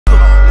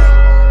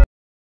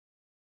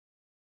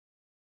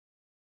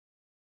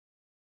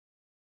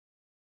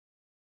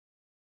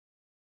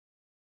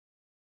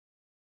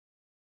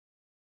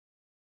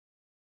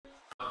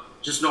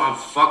just know I'm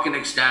fucking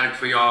ecstatic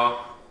for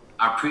y'all.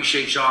 I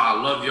appreciate y'all.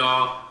 I love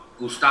y'all.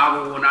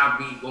 Gustavo will not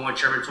be going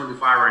Chairman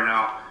 25 right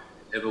now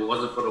if it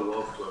wasn't for the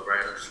Wealth Club, right?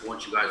 I just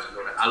want you guys to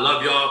know that. I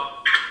love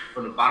y'all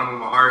from the bottom of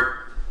my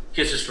heart.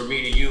 Kisses from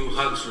me to you,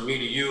 hugs from me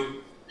to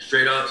you.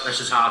 Straight up, that's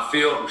just how I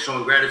feel. I'm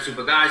showing gratitude.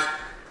 But guys,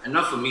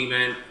 enough of me,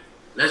 man.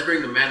 Let's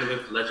bring the man, the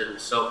myth, the legend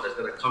himself that's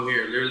gonna come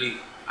here and literally,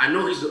 I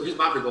know he's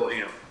about to go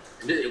ham.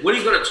 And what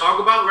he's gonna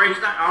talk about, right?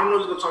 I don't know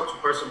if he's gonna talk to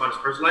a person about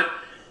his personal life,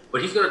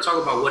 but he's gonna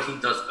talk about what he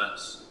does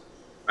best,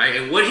 right?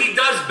 And what he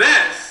does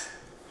best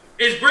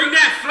is bring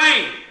that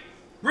flame,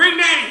 bring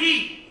that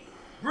heat,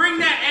 bring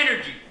that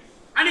energy.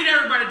 I need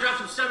everybody to drop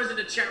some sevens in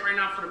the chat right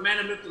now for the man,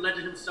 the myth, the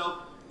legend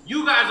himself.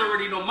 You guys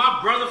already know my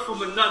brother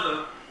from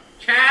another,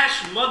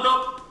 Cash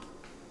Mother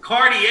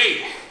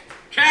Cartier.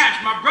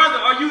 Cash, my brother,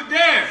 are you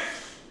there?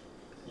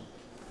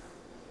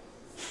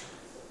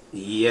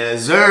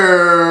 Yes,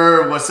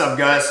 sir. What's up,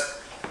 Gus?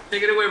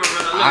 Take it away, my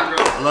brother. I love you,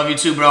 bro. I love you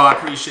too, bro. I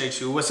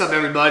appreciate you. What's up,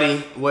 everybody?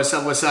 What's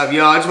up, what's up?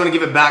 Yo, I just want to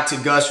give it back to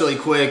Gus really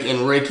quick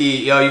and Ricky.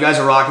 Yo, you guys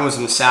are rocking with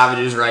some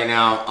savages right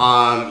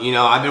now. You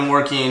know, I've been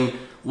working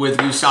with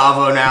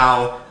Gustavo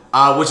now,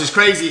 which is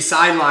crazy,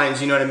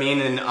 sidelines, you know what I mean?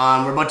 And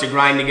we're about to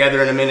grind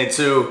together in a minute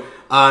too.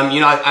 You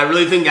know, I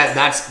really think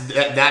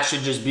that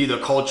should just be the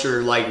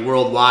culture, like,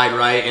 worldwide,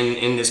 right,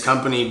 in this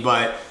company.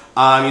 But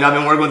you know, I've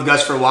been working with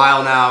Gus for a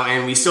while now,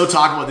 and we still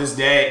talk about this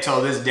day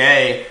till this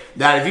day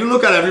that if you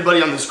look at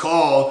everybody on this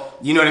call,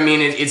 you know what I mean,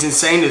 it's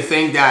insane to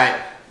think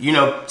that, you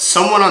know,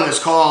 someone on this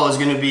call is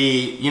going to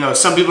be, you know,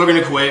 some people are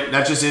going to quit.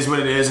 That just is what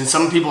it is. And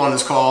some people on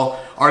this call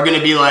are going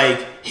to be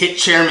like hit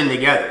chairman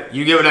together.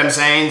 You get what I'm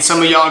saying?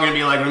 Some of y'all are going to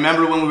be like,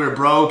 remember when we were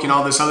broke and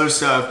all this other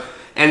stuff.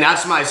 And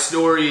that's my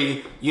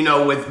story, you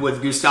know,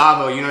 with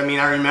Gustavo, you know what I mean?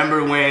 I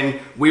remember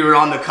when we were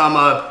on the come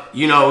up,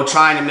 you know,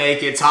 trying to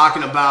make it,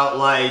 talking about,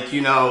 like,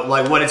 you know,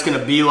 like what it's going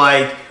to be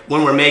like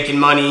when we're making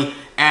money,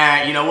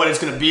 and, you know, what it's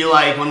going to be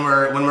like when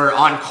we're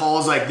on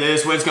calls like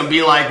this, what it's going to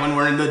be like when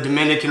we're in the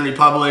Dominican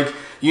Republic.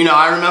 You know,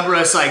 I remember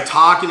us, like,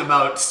 talking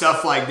about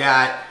stuff like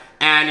that,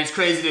 and it's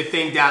crazy to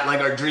think that, like,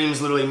 our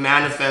dreams literally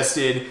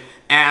manifested.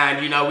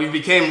 And, you know, we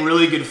became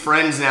really good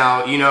friends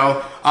now, you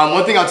know.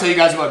 One thing I'll tell you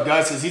guys about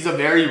Gus is he's a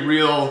very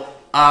real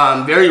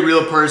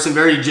person,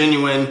 very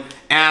genuine.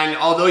 And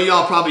although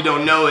y'all probably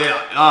don't know it,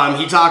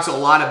 he talks a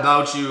lot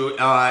about you,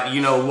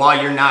 you know,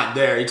 while you're not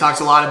there. He talks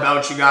a lot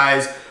about you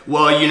guys.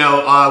 Well, you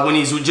know, when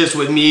he's just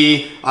with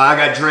me, I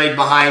got Drake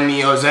behind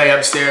me, Jose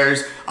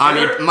upstairs.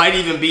 He might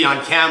even be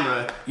on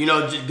camera. You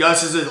know,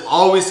 Gus is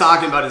always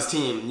talking about his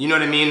team. You know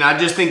what I mean? I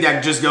just think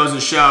that just goes to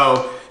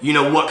show, you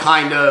know, what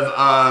kind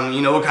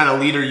of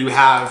leader you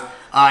have,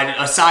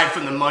 aside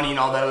from the money and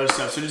all that other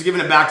stuff. So just giving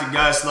it back to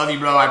Gus. Love you,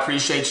 bro. I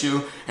appreciate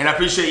you, and I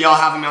appreciate y'all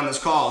having me on this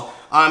call.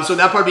 So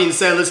that part being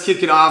said, let's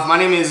kick it off. My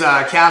name is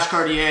Cash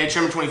Cartier,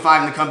 Chairman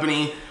 25 in the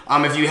company.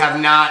 If you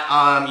have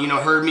not, you know,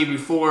 heard me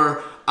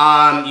before,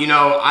 you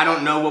know, I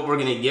don't know what we're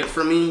gonna get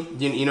from me.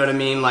 You know what I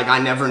mean? Like, I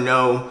never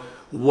know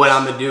what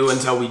I'm gonna do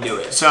until we do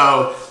it.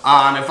 So if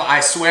I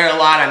swear a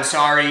lot, I'm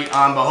sorry,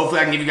 but hopefully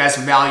I can give you guys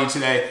some value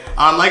today.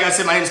 Like I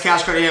said, my name is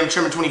Cash Cartier. I'm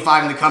Chairman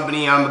 25 in the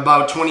company. I'm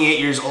about 28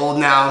 years old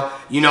now.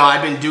 You know,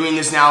 I've been doing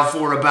this now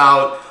for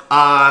about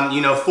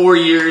you know, 4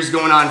 years,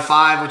 going on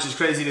 5, which is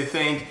crazy to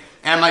think.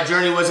 And my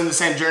journey wasn't the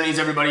same journey as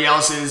everybody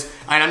else's.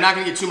 And I'm not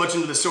going to get too much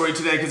into the story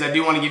today because I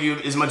do want to give you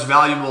as much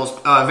value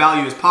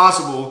as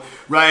possible,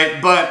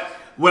 right? But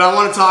what I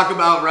want to talk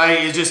about, right,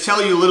 is just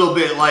tell you a little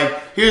bit,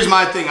 like, here's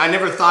my thing. I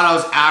never thought I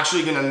was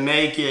actually going to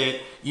make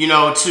it, you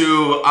know,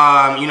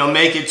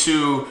 make it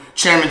to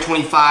Chairman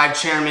 25,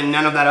 Chairman,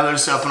 none of that other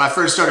stuff. When I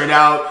first started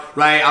out,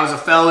 right, I was a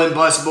felon,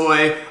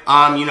 busboy.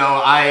 You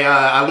know,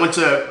 I went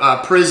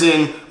to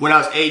prison when I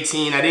was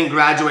 18. I didn't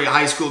graduate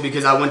high school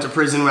because I went to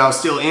prison when I was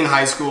still in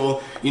high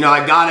school. You know,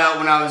 I got out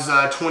when I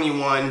was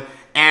 21.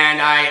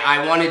 And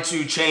I wanted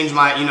to change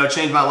my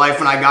life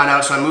when I got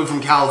out. So I moved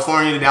from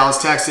California to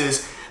Dallas,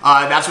 Texas.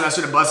 That's when I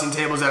started busting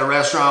tables at a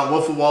restaurant.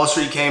 Wolf of Wall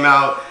Street came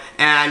out,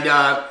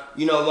 and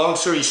you know, long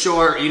story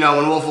short, you know,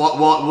 when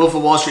Wolf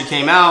of Wall Street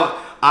came out,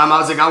 I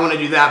was like, I want to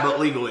do that, but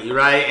legally,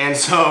 right? And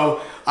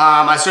so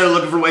I started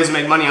looking for ways to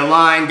make money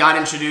online. Got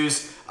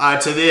introduced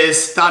to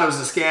this, thought it was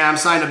a scam,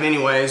 signed up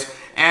anyways,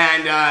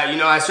 and you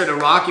know, I started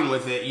rocking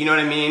with it. You know what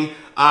I mean?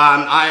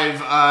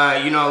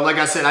 You know, like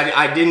I said,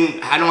 I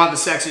don't have the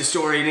sexy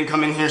story. I didn't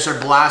come in here and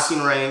start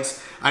blasting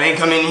ranks. I didn't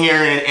come in here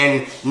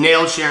and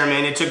nail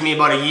chairman. It took me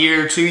about a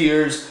year, 2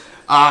 years.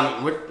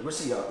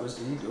 What's the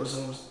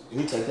did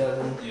you take that?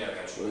 Yeah, I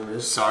got you.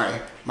 Sorry,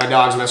 my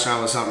dog's messing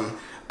around with something.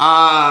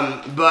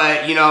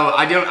 But you know,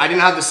 I didn't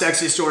have the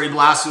sexy story,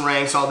 blasting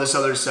ranks, all this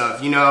other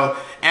stuff. You know,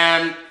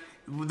 and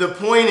the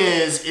point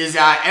is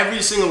that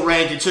every single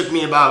rank, it took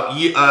me about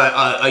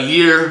a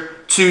year,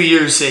 2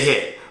 years to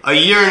hit. A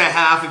year and a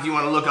half if you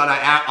want to look on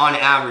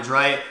average,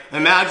 right?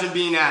 Imagine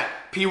being at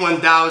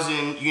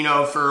P1000, you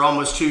know, for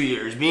almost 2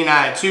 years. Being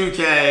at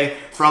 2K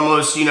for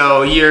almost, you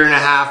know, a year and a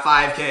half,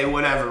 5K,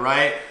 whatever,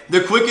 right?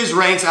 The quickest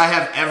ranks I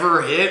have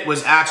ever hit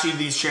was actually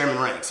these chairman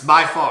ranks,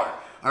 by far.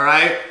 All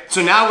right.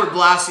 So now we're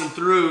blasting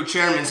through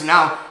chairmen. So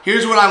now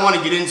here's what I want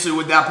to get into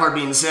with that part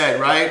being said,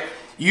 right?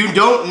 You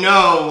don't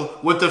know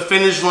what the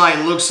finish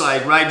line looks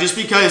like, right? Just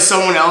because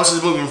someone else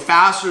is moving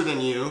faster than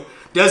you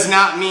does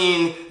not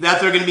mean that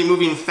they're going to be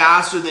moving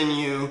faster than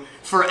you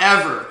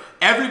forever.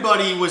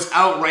 Everybody was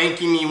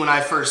outranking me when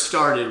I first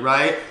started,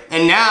 right?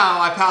 And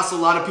now I pass a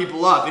lot of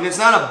people up. And it's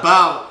not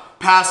about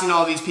passing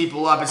all these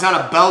people up. It's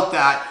not about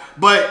that.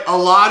 But a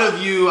lot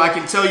of you, I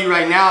can tell you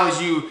right now, is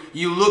you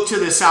look to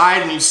the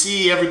side and you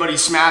see everybody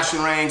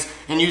smashing ranks,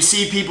 and you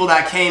see people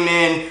that came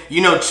in,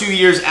 2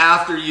 years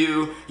after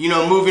you,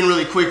 moving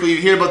really quickly. You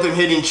hear about them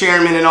hitting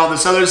chairman and all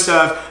this other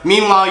stuff.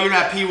 Meanwhile, you're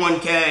at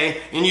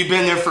P1K and you've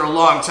been there for a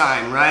long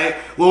time, right?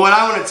 Well, what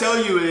I want to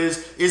tell you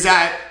is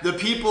that the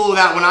people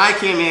that when I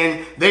came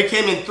in, they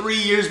came in 3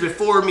 years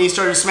before me,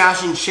 started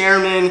smashing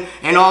chairman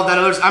and all that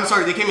other. I'm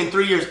sorry, they came in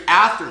 3 years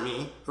after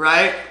me.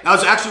 Right? I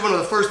was actually one of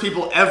the first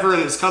people ever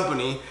in this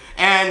company.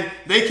 And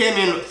they came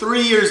in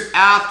 3 years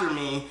after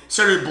me,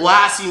 started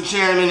blasting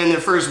chairman in their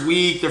first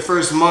week, their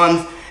first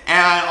month.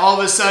 And all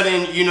of a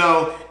sudden,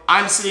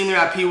 I'm sitting there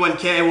at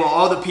P1K while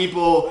all the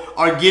people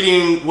are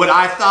getting what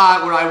I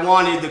thought, what I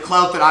wanted, the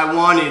clout that I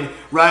wanted,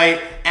 right?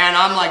 And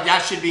I'm like,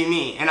 that should be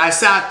me. And I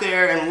sat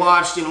there and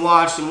watched and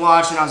watched and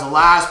watched, and I was the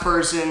last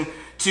person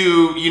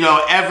to,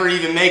 ever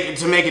even make it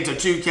to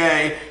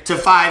 2K, to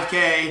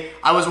 5K.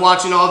 I was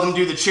watching all of them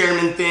do the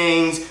chairman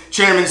things,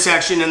 chairman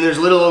section, and there's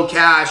little old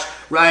Cash,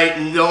 right?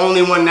 And the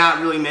only one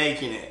not really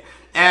making it.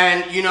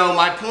 And,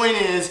 my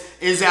point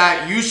is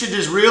that you should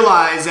just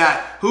realize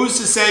that who's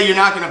to say you're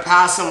not going to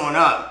pass someone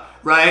up,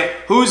 right?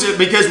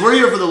 Because we're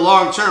here for the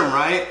long term,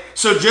 right?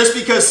 So just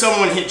because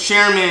someone hit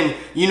chairman,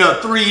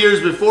 3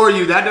 years before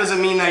you, that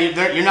doesn't mean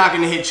that you're not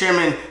going to hit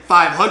chairman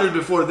 500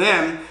 before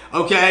them.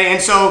 Okay, and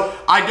so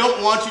I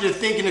don't want you to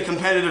think in a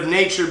competitive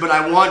nature, but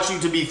I want you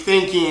to be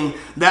thinking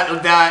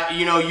that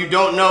you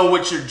don't know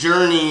what your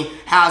journey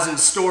has in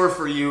store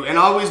for you, and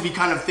always be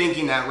kind of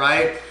thinking that,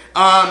 right?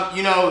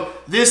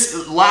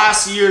 This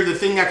last year, the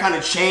thing that kind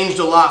of changed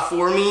a lot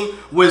for me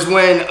was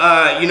when,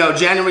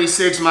 January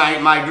 6th,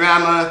 my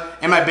grandma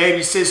and my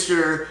baby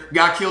sister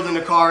got killed in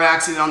a car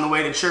accident on the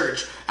way to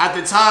church. At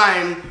the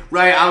time,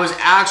 right, I was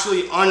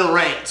actually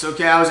unranked,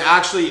 okay? I was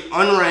actually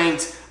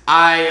unranked.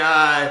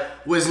 I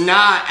was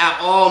not at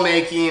all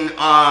making,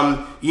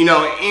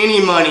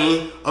 any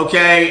money,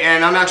 okay?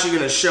 And I'm actually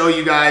going to show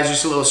you guys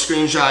just a little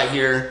screenshot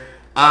here.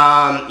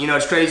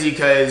 It's crazy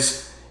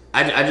because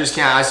I just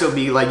can't. I still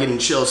be like getting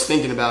chills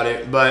thinking about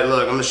it. But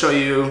look, I'm going to show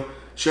you,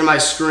 share my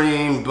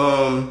screen,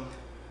 boom.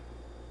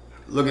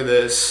 Look at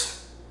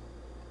this,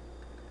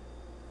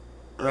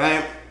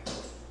 right?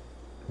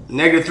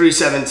 Negative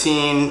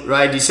 317,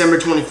 right? December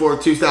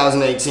 24th,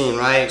 2018,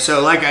 right?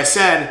 So like I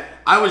said,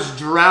 I was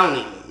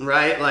drowning,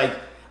 right? Like,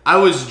 I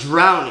was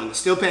drowning.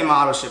 Still paying my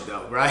auto ship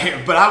though,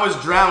 right? But I was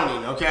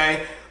drowning,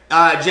 okay?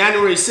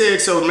 January 6th,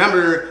 so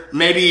remember,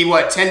 maybe,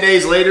 10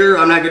 days later,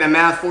 I'm not good at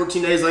math,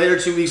 14 days later,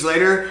 2 weeks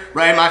later,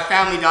 right? My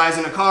family dies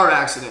in a car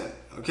accident,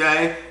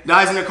 okay?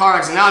 Dies in a car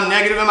accident. Now I'm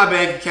negative in my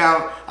bank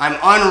account. I'm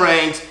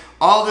unranked.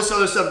 All this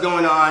other stuff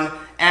going on.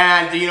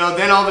 And,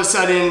 then all of a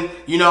sudden,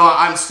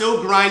 I'm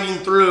still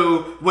grinding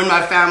through when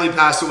my family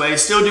passed away,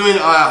 still doing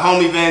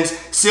home events,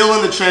 still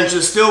in the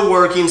trenches, still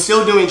working,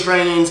 still doing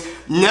trainings,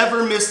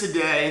 never missed a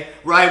day,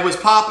 right? Was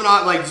popping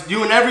on, like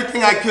doing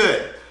everything I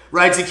could,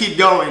 right, to keep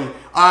going.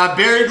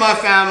 Buried my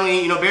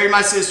family, buried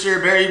my sister,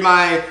 buried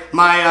my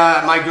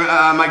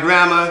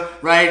grandma,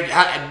 right?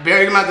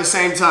 Buried them at the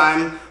same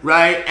time,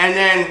 right? And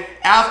then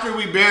after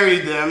we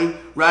buried them,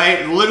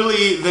 right,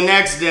 literally the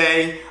next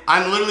day,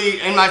 I'm literally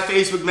in my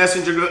Facebook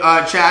Messenger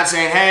chat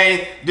saying,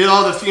 hey, did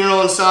all the funeral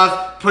and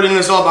stuff, putting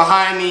this all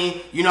behind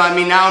me, now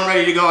I'm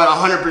ready to go at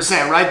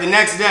 100%, right, the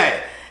next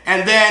day.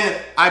 And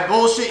then, I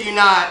bullshit you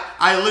not,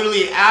 I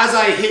literally, as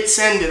I hit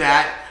send to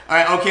that, all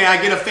right, okay, I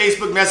get a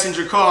Facebook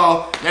Messenger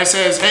call that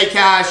says, hey,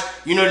 Cash,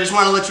 just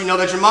want to let you know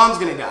that your mom's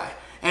going to die.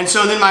 And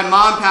so then my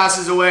mom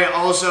passes away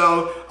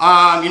also,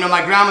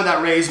 my grandma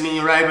that raised me,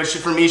 right, but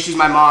for me, she's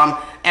my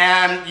mom.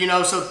 And,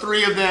 so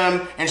 3 of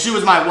them, and she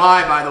was my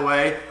Y, by the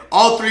way,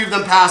 all 3 of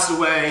them passed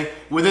away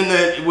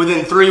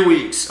within 3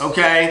 weeks,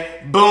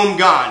 okay? Boom,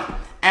 gone.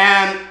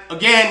 And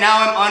again,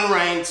 now I'm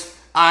unranked.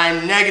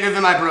 I'm negative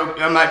in my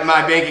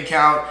bank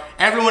account.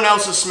 Everyone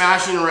else is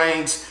smashing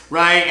ranks,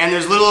 right? And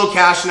there's little old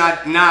Cash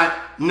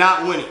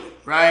not winning,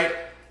 right?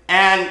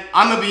 And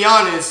I'm gonna be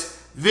honest,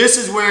 this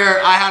is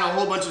where I had a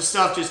whole bunch of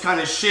stuff just kind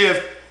of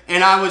shift,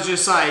 and I was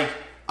just like,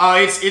 oh,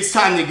 it's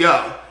time to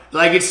go.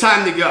 Like, it's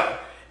time to go.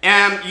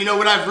 And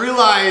what I've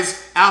realized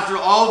after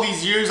all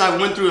these years I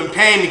went through in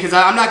pain, because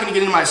I'm not gonna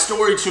get into my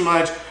story too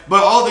much,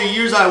 but all the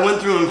years I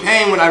went through in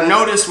pain, what I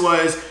noticed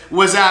was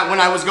that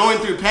when I was going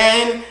through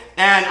pain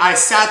and I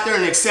sat there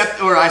and I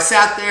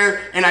sat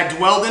there and I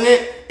dwelled in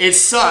it, it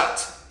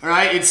sucked, all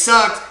right? It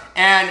sucked,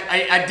 and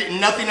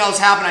nothing else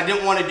happened. I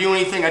didn't want to do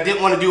anything. I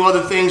didn't want to do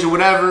other things or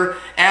whatever,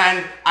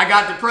 and I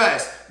got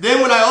depressed. Then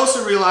what I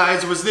also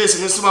realized was this,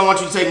 and this is what I want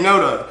you to take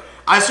note of.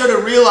 I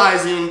started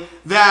realizing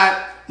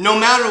that no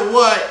matter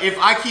what, if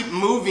I keep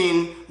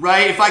moving,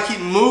 right, if I keep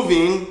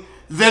moving,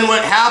 then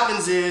what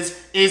happens is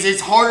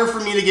it's harder for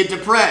me to get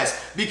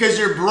depressed, because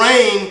your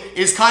brain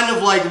is kind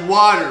of like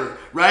water,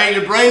 right?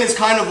 Your brain is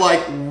kind of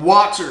like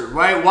water,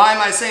 right? Why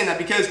am I saying that?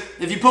 Because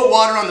if you put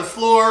water on the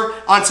floor,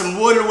 on some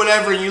wood or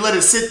whatever, and you let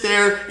it sit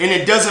there and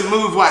it doesn't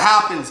move, what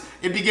happens?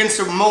 It begins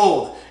to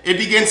mold. It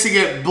begins to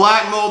get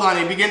black mold on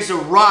it. It begins to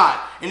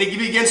rot. And it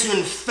begins to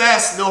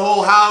infest the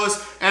whole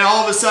house, and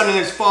all of a sudden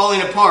it's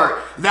falling apart.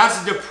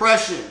 That's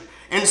depression.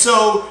 And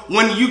so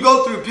when you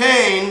go through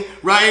pain,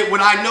 right,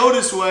 what I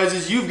noticed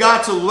is you've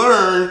got to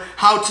learn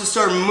how to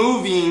start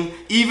moving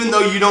even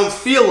though you don't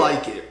feel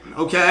like it,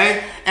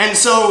 okay? And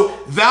so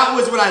that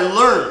was what I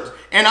learned.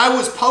 And I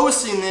was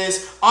posting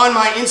this on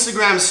my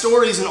Instagram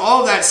stories and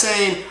all that,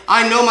 saying,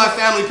 I know my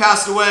family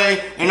passed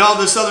away and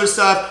all this other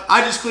stuff.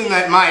 I just cleaned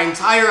my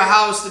entire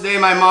house the day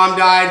my mom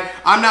died.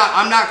 I'm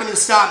not going to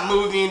stop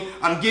moving.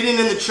 I'm getting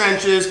in the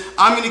trenches.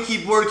 I'm going to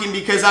keep working,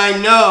 because I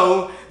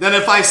know that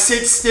if I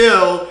sit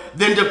still,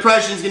 then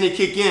depression's going to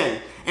kick in.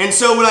 And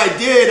so what I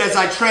did is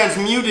I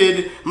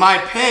transmuted my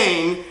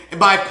pain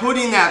by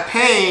putting that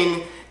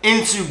pain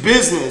into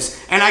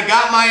business, and I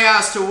got my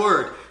ass to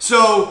work.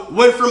 So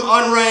went from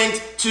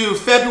unranked to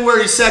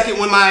February 2nd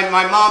when my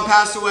mom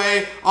passed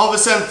away. All of a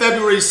sudden,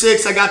 February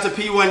 6th, I got to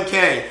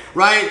P1K,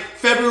 right?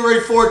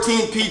 February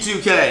 14th,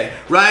 P2K,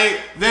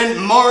 right?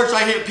 Then March,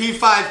 I hit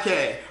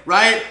P5K,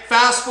 right?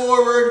 Fast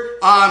forward,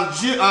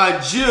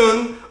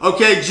 June of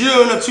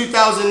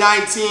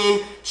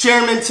 2019,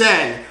 Chairman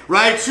 10,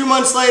 right? 2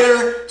 months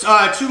later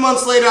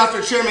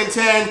after Chairman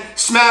 10,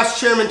 smashed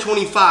Chairman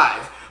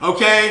 25.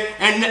 Okay,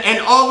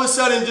 and all of a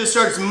sudden just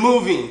starts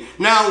moving.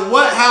 Now,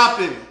 what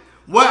happened?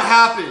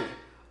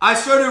 I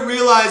started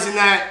realizing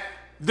that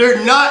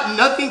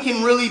nothing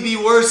can really be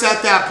worse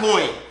at that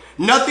point.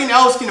 Nothing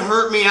else can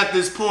hurt me at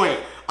this point.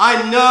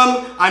 I'm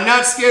numb. I'm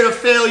not scared of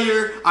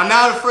failure. I'm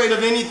not afraid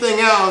of anything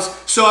else.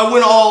 So I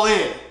went all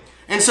in.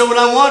 And so what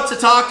I want to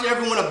talk to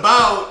everyone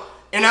about,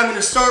 and I'm going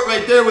to start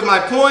right there with my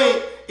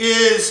point,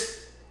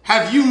 is,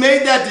 have you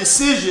made that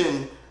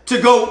decision to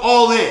go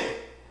all in?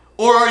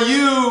 Or are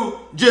you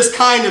just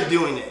kind of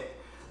doing it?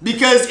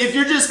 Because if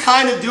you're just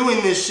kind of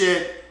doing this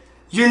shit,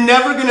 you're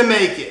never going to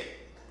make it.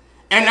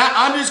 And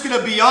I'm just going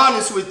to be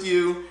honest with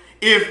you.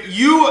 If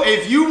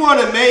you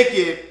want to make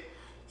it,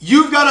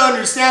 you've got to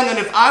understand that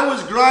if I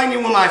was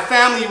grinding when my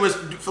family was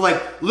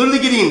like literally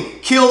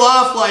getting killed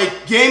off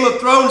like Game of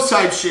Thrones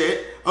type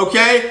shit,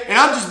 okay? And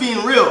I'm just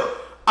being real.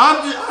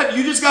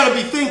 You just got to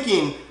be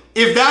thinking,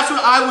 if that's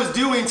what I was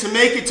doing to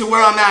make it to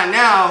where I'm at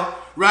now,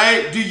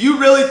 right? Do you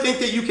really think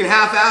that you can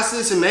half-ass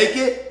this and make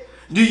it?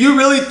 Do you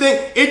really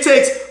think it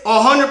takes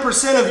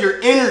 100% of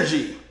your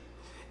energy?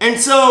 And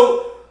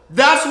so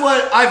that's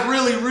what I've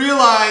really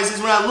realized, is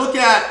when I look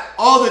at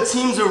all the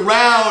teams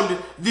around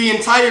the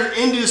entire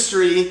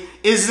industry,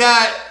 is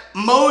that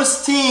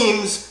most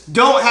teams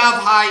don't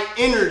have high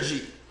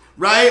energy,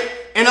 right?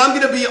 And I'm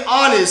going to be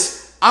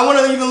honest, I want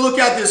to even look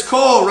at this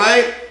call,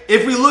 right?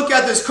 If we look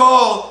at this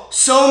call,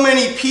 so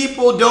many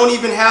people don't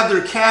even have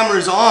their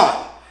cameras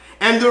on.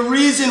 And the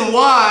reason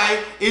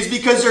why is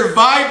because they're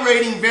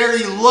vibrating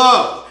very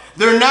low.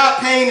 They're not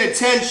paying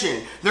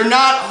attention. They're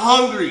not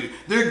hungry.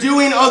 They're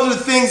doing other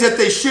things that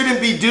they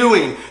shouldn't be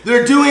doing.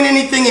 They're doing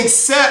anything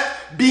except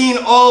being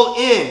all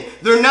in.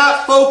 They're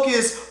not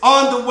focused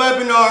on the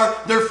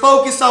webinar. They're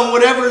focused on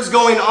whatever is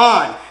going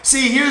on.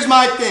 See, here's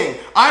my thing.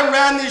 I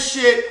ran this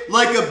shit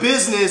like a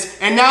business,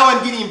 and now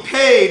I'm getting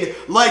paid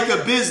like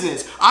a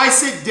business. I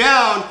sit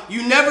down.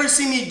 You never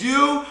see me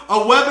do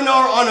a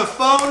webinar on a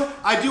phone.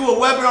 I do a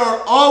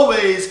webinar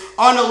always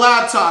on a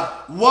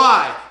laptop.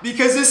 Why?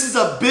 Because this is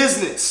a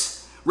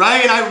business,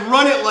 right? And I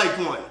run it like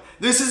one.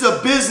 This is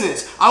a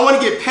business. I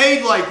want to get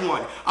paid like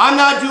one. I'm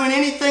not doing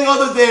anything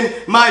other than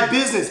my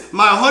business.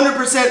 My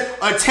 100%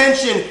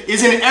 attention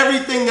is in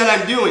everything that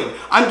I'm doing.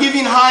 I'm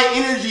giving high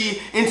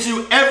energy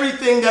into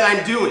everything that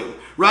I'm doing,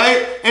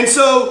 right? And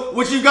so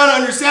what you've got to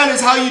understand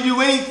is how you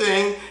do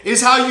anything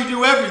is how you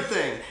do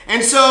everything.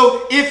 And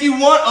so if you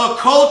want a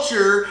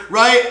culture,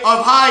 right,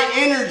 of high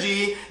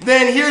energy,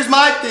 then here's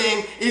my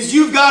thing, is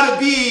you've got to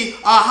be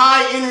a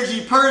high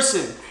energy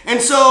person. And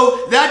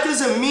so that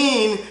doesn't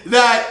mean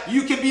that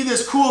you can be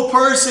this cool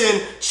person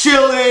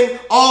chilling,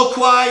 all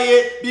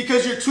quiet,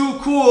 because you're too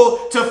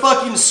cool to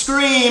fucking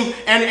scream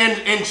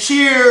and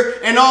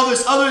cheer and all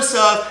this other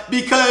stuff,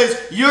 because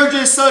you're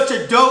just such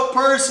a dope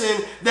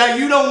person that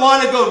you don't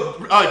want to go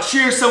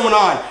cheer someone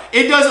on.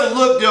 It doesn't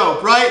look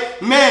dope,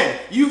 right? Men,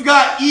 you've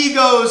got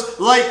egos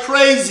like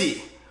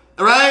crazy,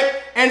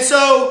 right? And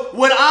so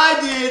what I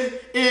did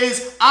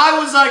is I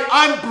was like,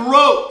 I'm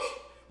broke.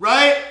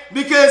 Right?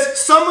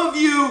 Because some of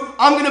you,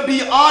 I'm going to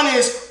be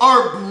honest,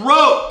 are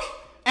broke.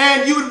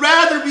 And you would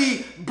rather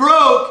be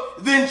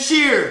broke than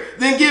cheer,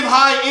 than give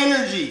high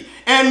energy.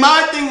 And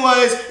my thing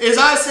is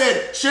I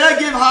said, should I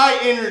give high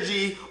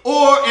energy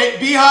or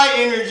be high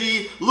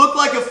energy, look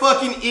like a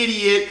fucking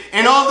idiot,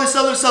 and all this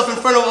other stuff in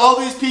front of all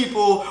these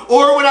people,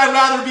 or would I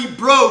rather be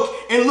broke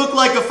and look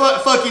like a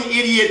fucking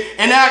idiot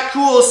and act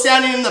cool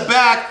standing in the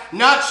back,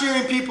 not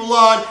cheering people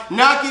on,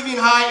 not giving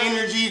high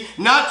energy,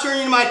 not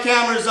turning my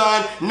cameras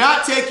on,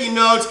 not taking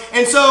notes?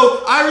 And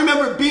so I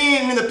remember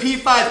being in the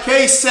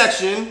P5K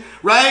section,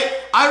 right?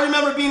 I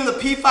remember being in the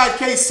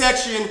P5K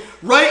section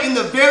right in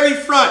the very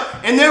front,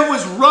 and there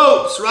was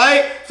ropes,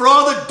 right, for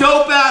all the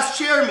dope-ass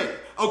chairmen,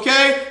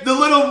 okay? The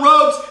little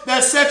ropes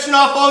that section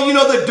off all, you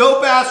know, the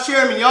dope-ass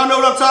chairmen. Y'all know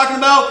what I'm talking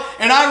about?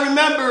 And I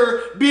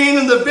remember being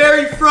in the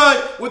very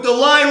front with the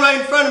line right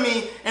in front of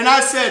me, and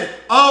I said,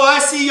 oh, I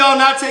see y'all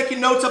not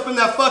taking notes up in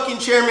that fucking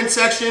chairman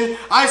section.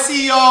 I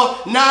see y'all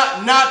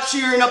not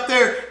cheering up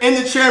there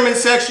in the chairman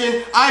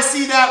section. I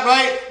see that,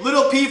 right?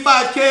 Little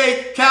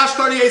P5K, Cash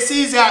Cartier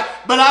sees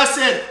that. But I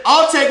said,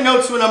 I'll take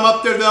notes when I'm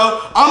up there,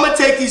 though. I'm going to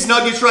take these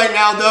nuggets right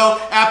now,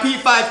 though, at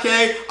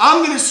P5K.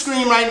 I'm going to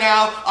scream right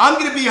now. I'm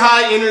going to be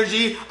high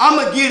energy. I'm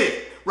going to get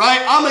it,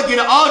 right? I'm going to get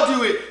it. I'll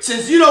do it.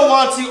 Since you don't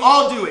want to,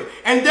 I'll do it.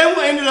 And then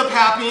what ended up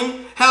happening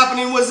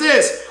was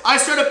this. I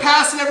started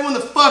passing everyone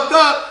the fuck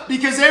up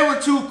because they were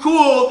too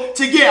cool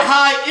to get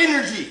high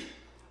energy,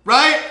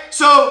 right?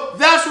 So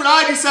that's what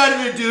I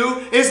decided to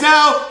do. Is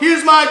now,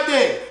 here's my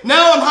thing.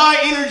 Now I'm high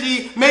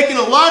energy, making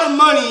a lot of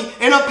money,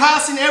 and I'm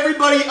passing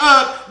everybody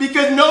up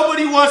because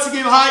nobody wants to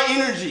give high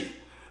energy,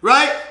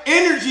 right?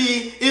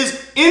 Energy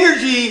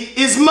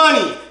is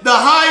money.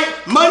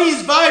 Money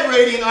is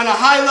vibrating on a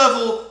high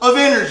level of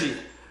energy.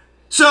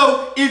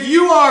 So if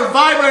you are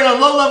vibrating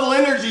on low level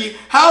energy,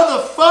 how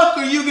the fuck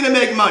are you gonna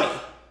make money?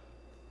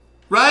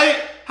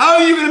 Right? How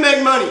are you gonna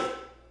make money?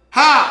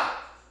 How?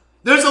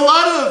 There's a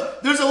lot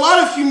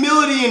of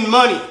humility in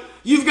money.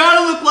 You've got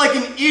to look like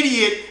an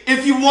idiot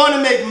if you want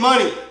to make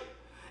money.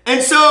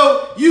 And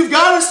so you've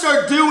got to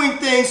start doing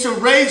things to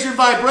raise your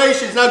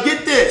vibrations. Now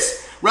get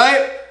this,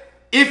 right?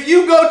 If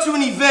you go to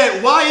an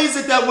event, why is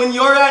it that when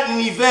you're at an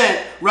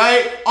event,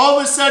 right, all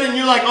of a sudden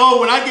you're like, oh,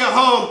 when I get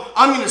home,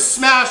 I'm going to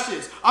smash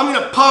this. I'm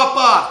going to pop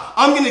off.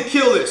 I'm going to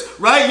kill this,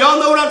 right? Y'all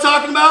know what I'm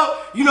talking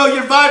about? You know,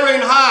 you're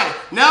vibrating high.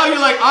 Now you're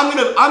like, I'm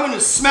going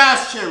to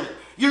smash chairman.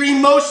 You're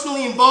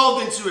emotionally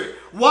involved into it.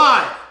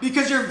 Why?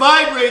 Because you're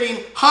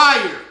vibrating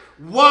higher.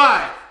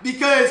 Why?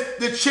 Because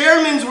the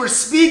chairmans were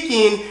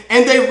speaking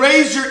and they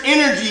raised your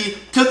energy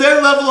to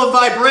their level of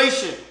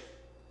vibration.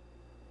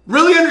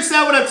 Really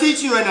understand what I'm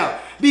teaching right now.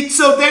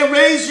 So they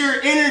raise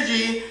your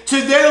energy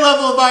to their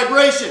level of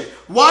vibration.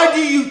 Why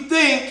do you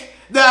think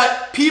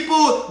that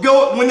people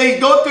when they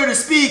go up there to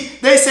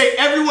speak, they say,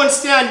 everyone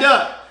stand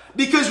up?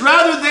 Because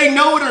rather they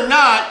know it or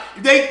not,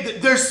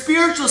 their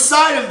spiritual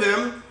side of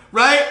them,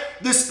 right?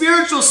 The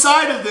spiritual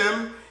side of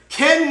them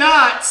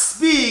cannot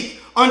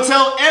speak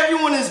until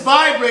everyone is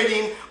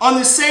vibrating on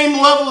the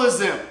same level as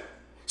them.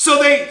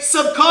 So they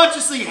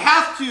subconsciously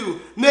have to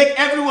make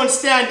everyone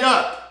stand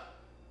up.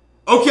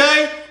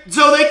 Okay?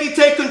 So they can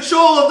take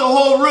control of the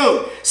whole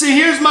room. See,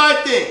 here's my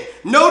thing.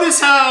 Notice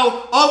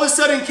how all of a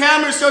sudden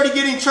cameras started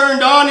getting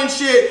turned on and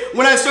shit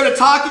when I started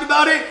talking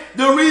about it?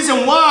 The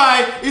reason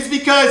why is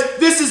because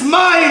this is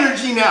my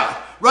energy now,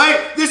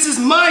 right? This is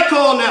my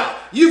call now.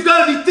 You've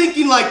got to be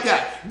thinking like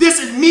that. This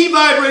is me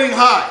vibrating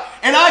high.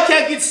 And I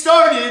can't get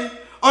started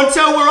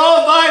until we're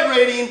all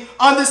vibrating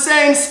on the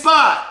same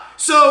spot.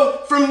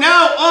 So from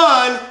now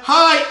on,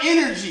 high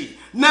energy.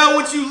 Now,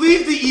 once you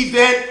leave the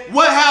event,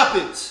 what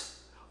happens?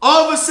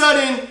 All of a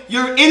sudden,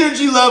 your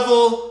energy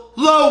level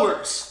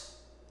lowers.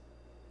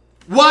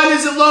 Why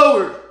does it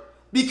lower?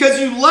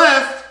 Because you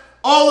left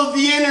all of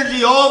the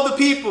energy, all of the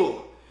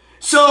people.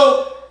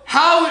 So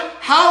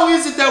how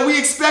is it that we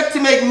expect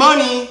to make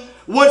money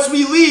once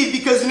we leave?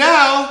 Because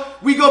now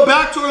we go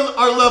back to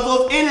our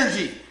level of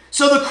energy.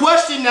 So the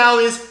question now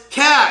is,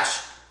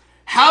 Cash,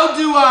 how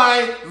do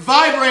I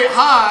vibrate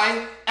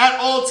high at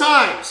all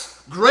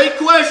times? Great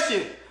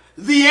question.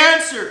 The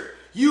answer: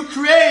 you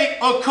create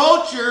a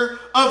culture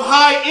of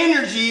high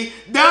energy.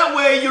 That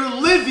way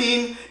you're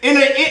living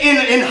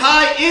in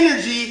high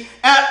energy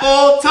at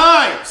all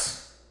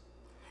times.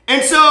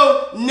 And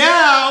so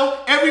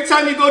now, every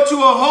time you go to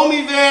a home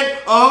event,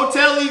 a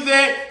hotel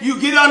event, you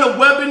get on a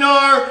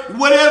webinar,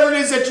 whatever it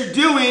is that you're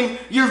doing,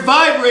 you're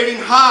vibrating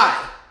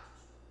high.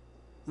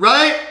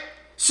 Right?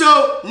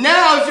 So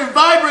now if you're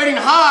vibrating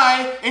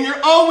high and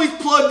you're always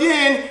plugged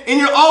in and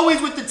you're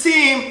always with the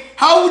team,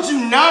 how would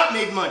you not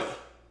make money?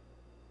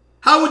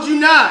 How would you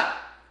not?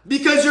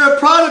 Because you're a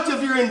product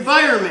of your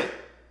environment.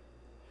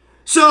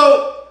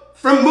 So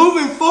from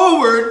moving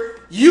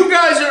forward, you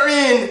guys are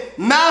in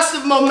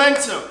massive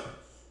momentum.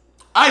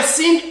 I've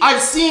seen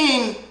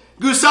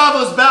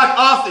Gustavo's back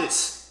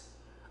office.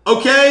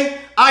 Okay?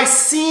 I've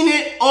seen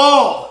it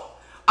all.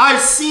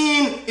 I've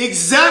seen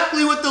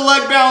exactly what the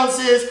leg balance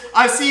is.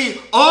 I see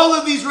all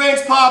of these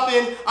ranks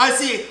popping. I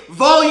see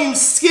volume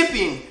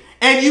skipping.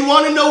 And you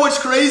want to know what's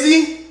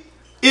crazy?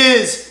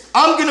 Is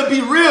I'm going to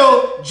be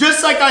real,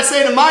 just like I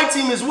say to my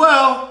team as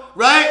well,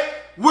 right?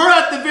 We're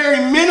at the very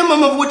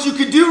minimum of what you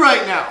could do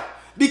right now.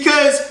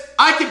 Because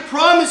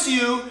promise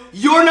you,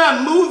 you're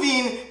not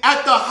moving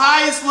at the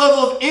highest level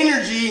of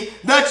energy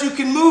that you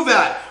can move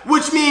at.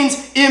 Which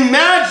means,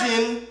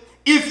 imagine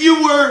if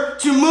you were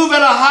to move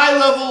at a high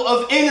level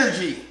of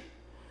energy.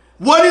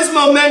 What is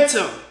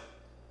momentum?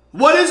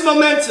 What is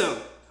momentum?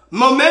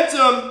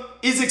 Momentum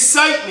is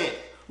excitement.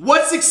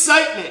 What's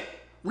excitement?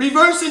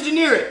 Reverse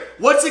engineer it.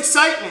 What's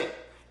excitement?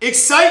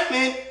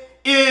 Excitement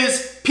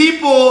is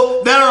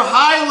people that are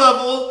high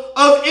level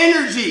of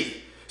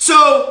energy.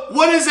 So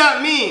what does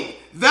that mean?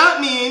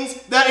 That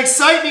means that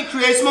excitement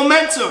creates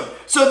momentum.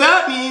 So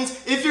that means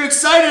if you're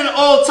excited at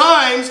all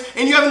times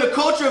and you're having a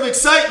culture of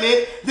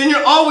excitement, then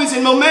you're always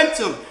in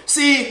momentum.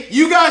 See,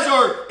 you guys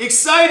are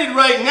excited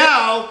right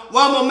now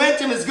while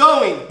momentum is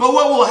going. But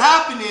what will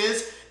happen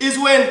is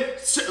when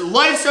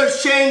life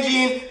starts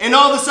changing and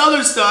all this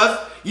other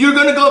stuff, you're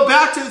going to go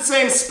back to the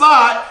same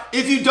spot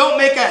if you don't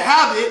make a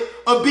habit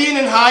of being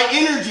in high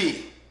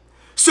energy.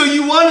 So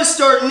you want to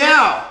start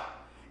now.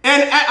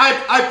 And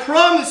I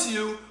promise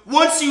you,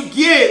 once you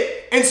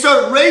get and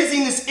start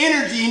raising this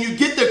energy and you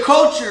get the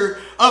culture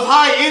of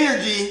high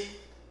energy,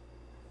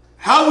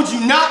 how would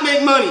you not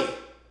make money?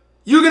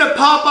 You're going to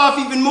pop off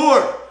even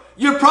more.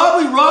 You're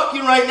probably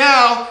rocking right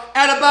now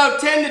at about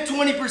 10 to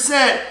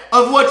 20%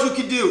 of what you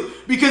could do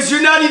because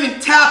you're not even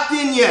tapped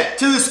in yet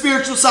to the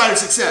spiritual side of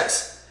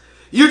success.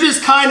 You're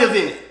just kind of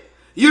in it.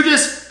 You're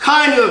just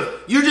kind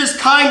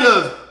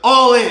of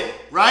all in,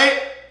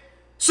 right?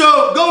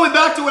 So going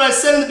back to what I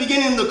said in the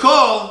beginning of the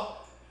call,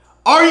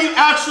 are you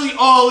actually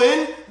all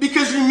in?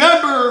 Because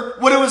remember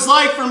what it was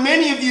like for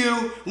many of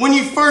you when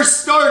you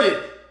first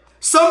started.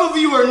 Some of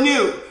you are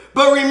new,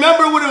 but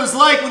remember what it was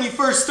like when you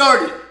first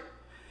started.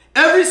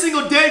 Every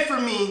single day for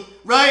me,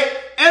 right?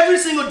 Every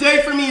single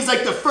day for me is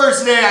like the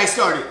first day I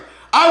started.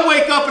 I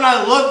wake up and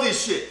I love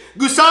this shit.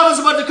 Gustavo's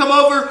about to come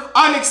over.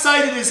 I'm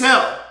excited as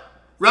hell.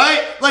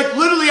 Right? Like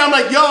literally I'm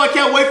like, yo, I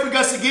can't wait for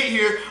Gus to get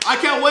here. I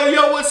can't wait.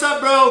 Yo, what's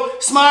up, bro?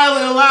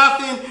 Smiling and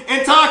laughing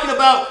and talking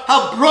about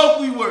how broke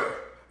we were.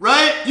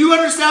 Right? You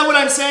understand what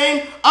I'm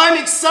saying?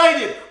 I'm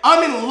excited.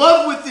 I'm in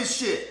love with this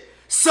shit.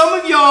 Some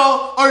of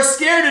y'all are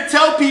scared to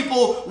tell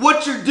people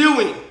what you're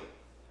doing.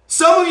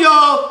 Some of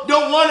y'all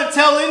don't want to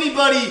tell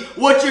anybody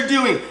what you're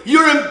doing.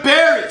 You're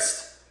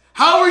embarrassed.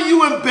 How are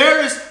you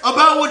embarrassed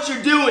about what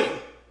you're doing?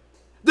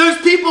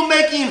 There's people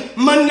making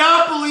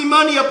monopoly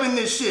money up in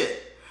this shit.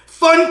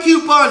 Fun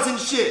coupons and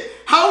shit.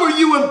 How are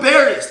you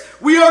embarrassed?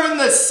 We are in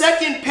the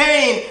second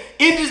paying,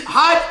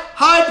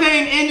 high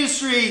paying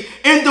industry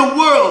in the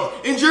world.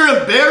 And you're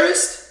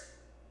embarrassed?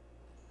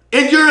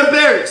 And you're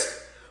embarrassed.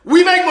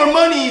 We make more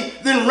money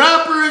than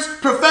rappers,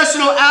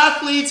 professional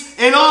athletes,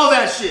 and all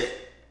that shit.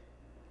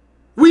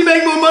 We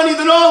make more money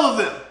than all of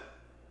them.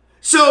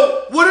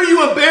 So what are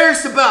you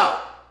embarrassed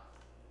about?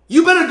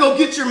 You better go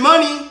get your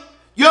money.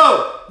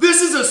 Yo,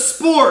 this is a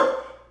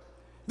sport.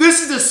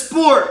 This is a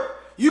sport.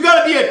 You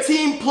got to be a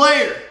team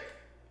player,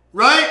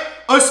 right?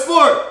 A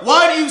sport.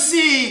 Why do you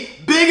see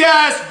big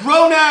ass,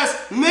 grown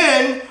ass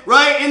men,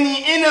 right, in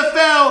the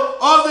NFL,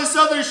 all this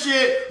other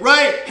shit,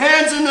 right?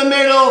 Hands in the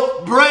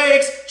middle,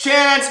 breaks,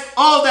 chants,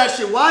 all that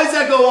shit. Why does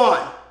that go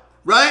on,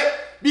 right?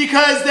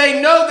 Because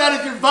they know that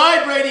if you're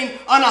vibrating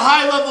on a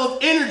high level of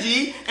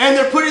energy and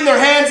they're putting their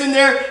hands in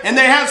there and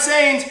they have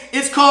sayings,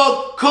 it's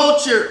called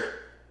culture.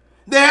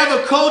 They have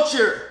a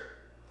culture.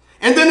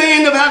 And then they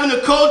end up having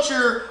a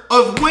culture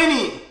of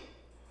winning.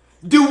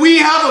 Do we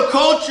have a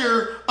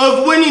culture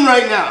of winning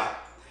right now?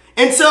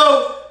 And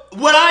so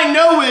what I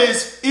know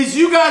is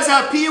you guys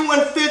have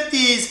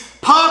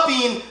P150s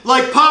popping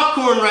like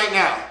popcorn right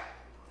now.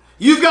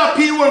 You've got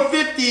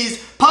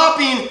P150s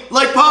popping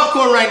like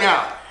popcorn right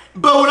now.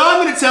 But what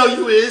I'm going to tell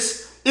you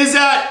is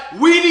that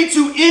we need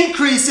to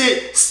increase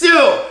it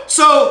still.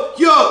 So,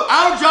 yo,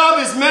 our job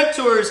as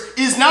mentors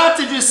is not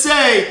to just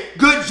say,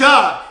 good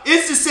job.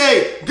 It's to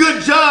say,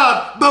 good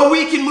job, but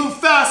we can move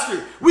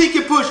faster. We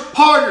can push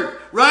harder.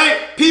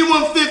 Right?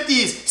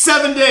 P150s,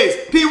 7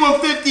 days.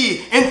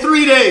 P150 in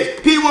 3 days.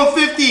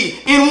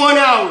 P150 in 1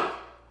 hour.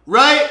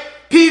 Right?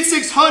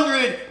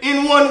 P600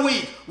 in 1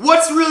 week.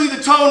 What's really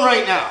the tone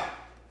right now?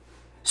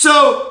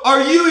 So,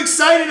 are you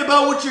excited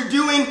about what you're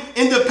doing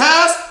in the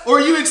past, or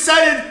are you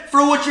excited for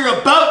what you're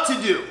about to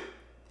do?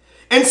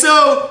 And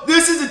so,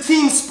 this is a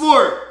team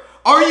sport.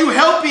 Are you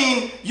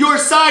helping your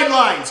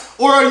sidelines,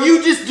 or are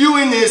you just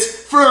doing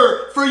this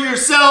for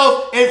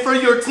yourself and for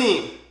your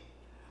team?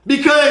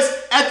 Because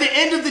at the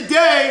end of the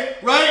day,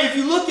 right, if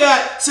you look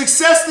at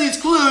Success Leaves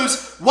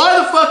Clues, why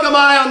the fuck am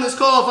I on this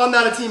call if I'm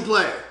not a team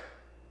player?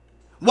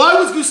 Why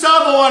was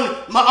Gustavo on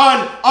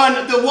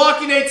the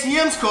Walking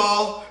ATMs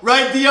call,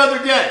 right, the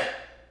other day?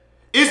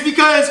 It's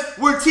because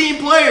we're team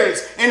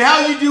players, and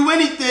how you do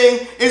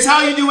anything is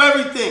how you do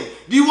everything.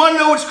 Do you want to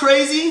know what's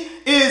crazy?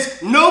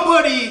 Is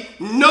nobody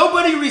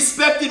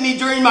respected me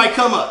during my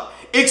come up.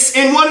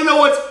 And want to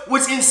know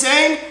what's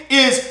insane?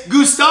 Is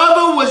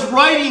Gustavo was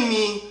writing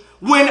me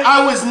when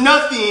I was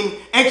nothing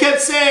and kept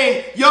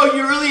saying, yo,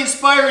 you're really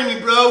inspiring me,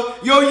 bro.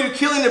 Yo, you're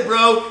killing it,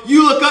 bro.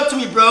 You look up to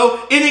me,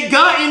 bro. And it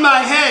got in my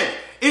head.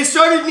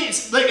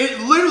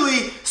 It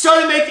literally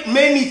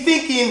made me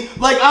thinking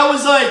like I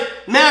was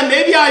like, man,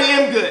 maybe I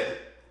am good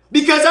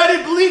because I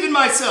didn't believe in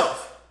myself.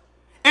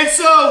 And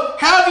so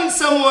having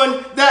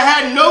someone that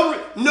had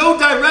no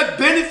direct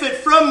benefit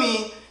from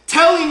me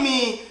telling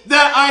me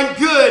that I'm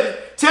good,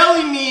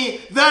 telling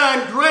me that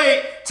I'm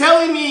great,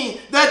 telling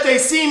me that they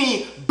see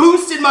me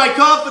boosted my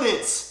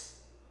confidence.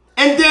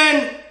 And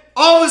then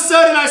all of a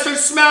sudden I started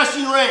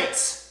smashing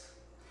ranks.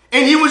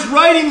 And he was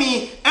writing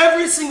me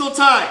every single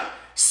time.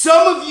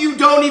 Some of you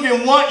don't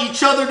even want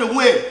each other to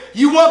win.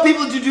 You want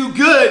people to do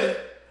good,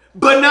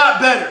 but not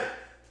better.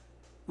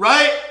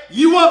 Right?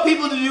 You want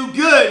people to do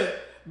good,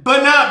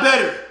 but not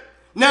better.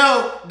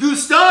 Now,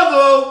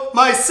 Gustavo,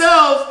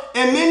 myself,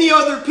 and many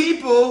other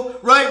people,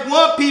 right,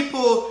 want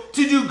people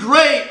to do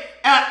great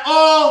at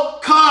all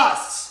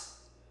costs.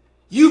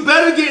 You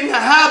better get in the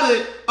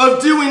habit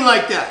of doing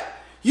like that.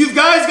 You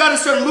guys got to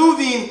start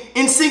moving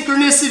in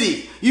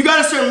synchronicity. You got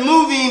to start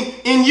moving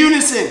in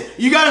unison.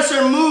 You got to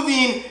start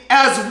moving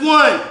as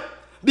one.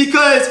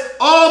 Because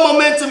all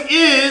momentum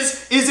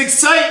is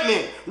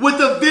excitement with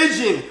a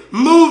vision,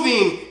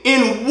 moving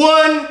in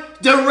one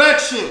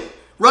direction.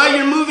 Right?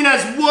 You're moving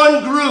as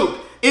one group.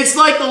 It's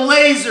like a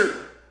laser.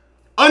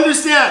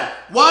 Understand?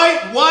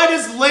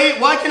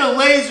 Why can a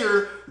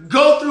laser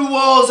go through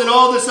walls and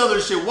all this other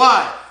shit?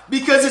 Why?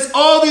 Because it's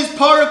all these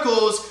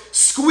particles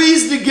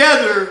squeezed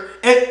together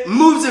and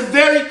moves it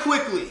very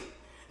quickly.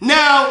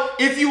 Now,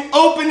 if you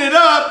open it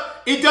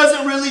up, it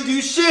doesn't really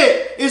do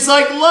shit. It's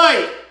like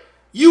light.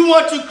 You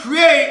want to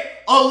create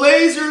a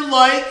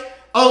laser-like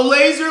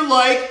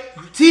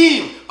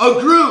team, a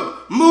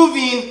group,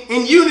 moving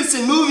in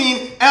unison,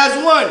 moving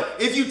as one.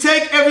 If you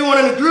take everyone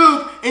in a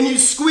group and you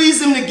squeeze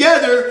them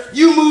together,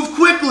 you move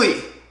quickly.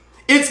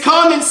 It's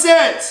common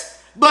sense.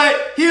 But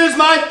here's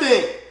my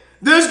thing.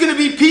 There's going to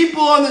be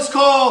people on this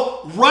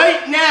call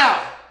right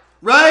now,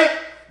 right,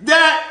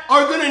 that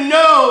are going to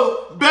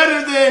know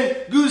better than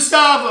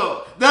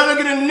Gustavo, that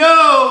are going to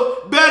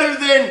know better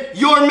than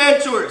your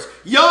mentors.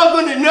 Y'all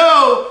going to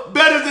know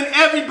better than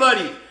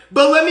everybody.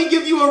 But let me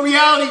give you a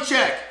reality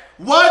check.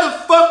 Why the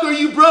fuck are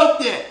you broke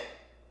then?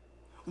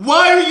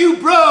 Why are you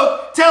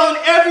broke telling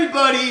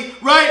everybody,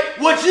 right,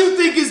 what you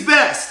think is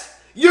best?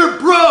 You're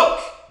broke.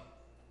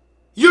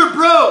 You're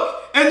broke.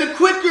 And the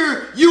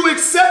quicker you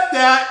accept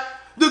that,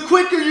 the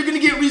quicker you're going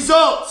to get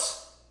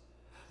results.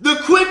 The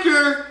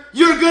quicker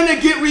you're going to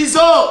get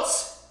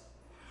results.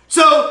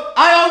 So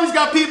I always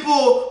got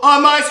people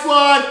on my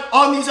squad,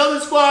 on these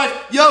other squads,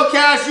 yo,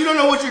 Cash, you don't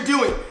know what you're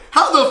doing.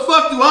 How the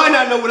fuck do I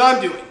not know what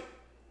I'm doing?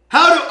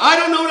 I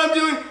don't know what I'm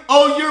doing?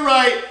 Oh, you're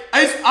right.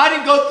 I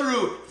didn't go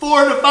through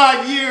 4 to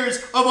 5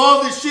 years of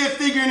all this shit,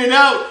 figuring it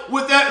out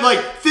with that, like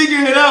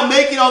figuring it out,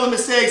 making all the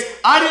mistakes.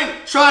 I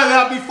didn't try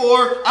that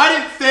before. I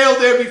didn't fail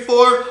there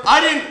before.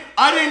 I didn't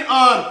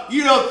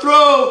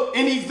throw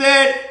an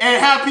event and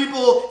have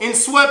people in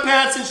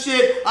sweatpants and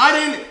shit. I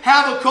didn't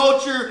have a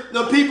culture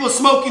of people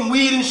smoking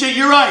weed and shit.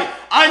 You're right.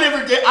 I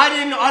never did. I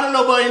don't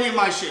know about any of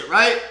my shit,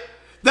 right?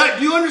 Do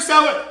you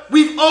understand what?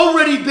 We've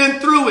already been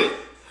through it.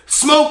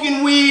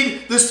 Smoking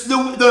weed,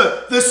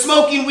 the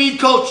smoking weed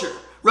culture,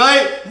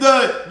 right?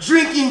 The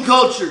drinking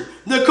culture,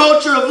 the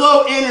culture of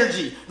low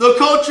energy, the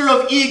culture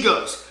of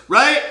egos,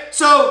 right?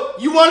 So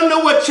you want to know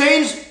what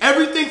changed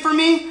everything for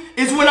me?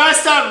 Is when I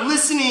stopped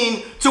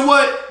listening to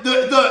what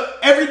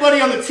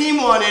everybody on the team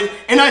wanted,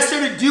 and I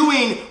started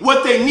doing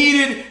what they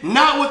needed,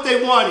 not what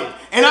they wanted.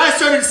 And I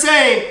started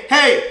saying,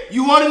 hey,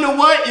 you want to know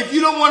what? If you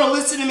don't want to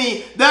listen to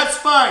me, that's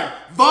fine.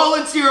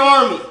 Volunteer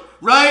army.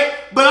 Right?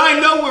 But I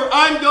know where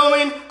I'm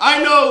going. I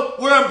know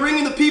where I'm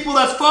bringing the people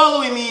that's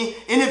following me.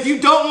 And if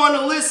you don't want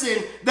to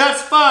listen,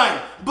 that's fine.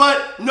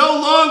 But no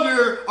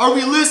longer are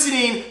we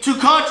listening to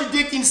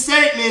contradicting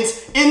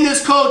statements in this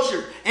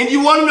culture. And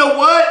you want to know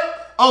what?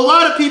 A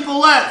lot of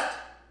people left.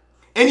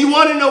 And you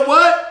want to know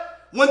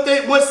what?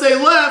 Once they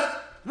left,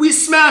 we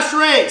smashed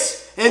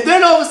ranks. And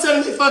then all of a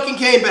sudden they fucking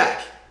came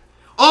back.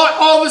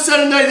 All of a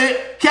sudden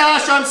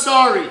Cash, I'm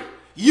sorry.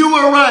 You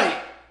were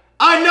right.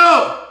 I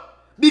know.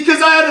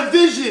 Because I had a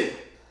vision.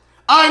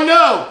 I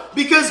know.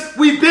 Because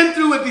we've been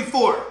through it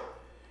before.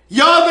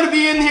 Y'all going to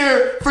be in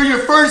here for your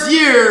first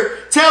year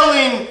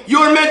telling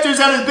your mentors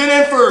that have been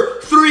in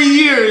for 3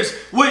 years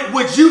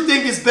what you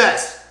think is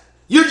best.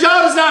 Your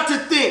job is not to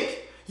think.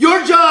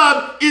 Your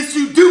job is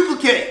to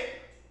duplicate.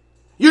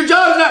 Your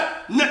job is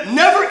not...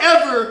 Never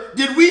ever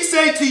did we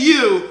say to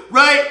you,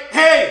 right,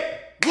 hey,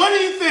 what do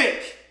you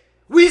think?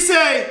 We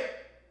say,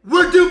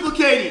 we're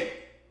duplicating.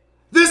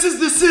 This is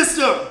the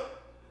system.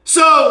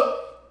 So...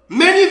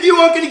 many of you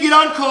aren't going to get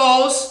on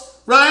calls,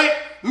 right?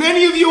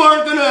 Many of you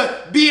aren't going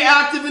to be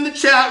active in the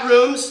chat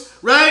rooms,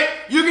 right?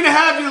 You're going to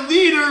have your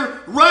leader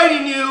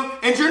writing you,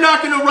 and you're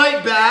not going to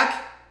write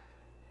back,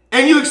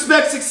 and you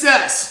expect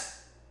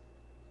success.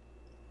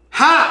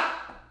 How?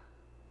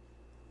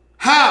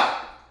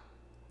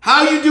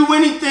 How you do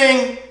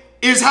anything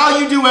is how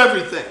you do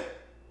everything.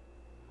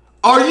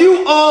 Are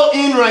you all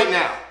in right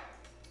now?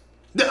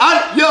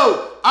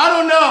 I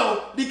don't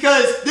know,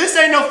 because this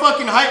ain't no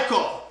fucking hype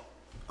call.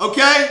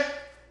 Okay?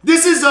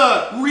 This is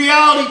a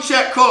reality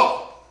check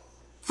call.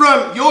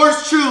 from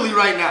yours truly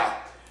right now.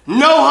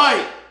 No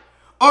hype.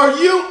 Are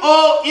you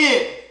all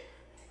in?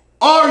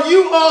 Are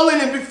you all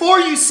in? And before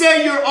you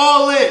say you're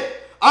all in,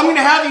 I'm going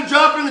to have you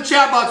drop it in the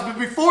chat box. But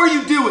before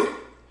you do it,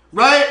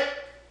 right,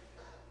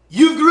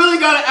 you've really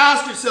got to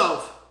ask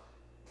yourself,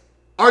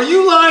 are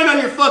you lying on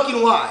your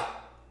fucking why?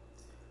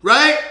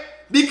 Right?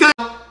 Because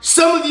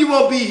some of you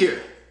won't be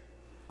here.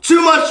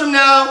 2 months from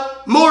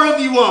now, more of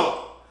you won't.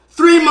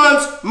 3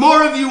 months,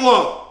 more of you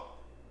won't.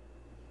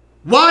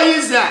 Why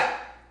is that?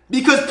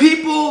 Because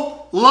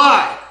people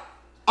lie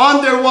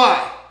on their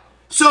why.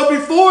 So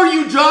before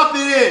you drop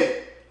it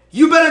in,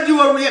 you better do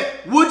a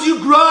would you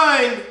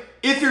grind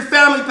if your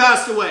family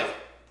passed away?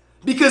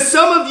 Because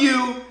some of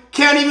you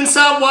can't even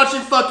stop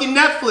watching fucking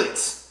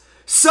Netflix.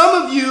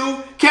 Some of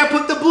you can't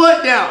put the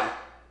blunt down,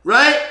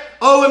 right?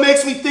 Oh, it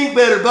makes me think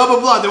better, blah, blah,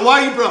 blah. Then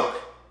why are you broke?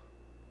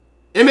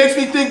 It makes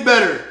me think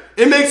better.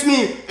 It makes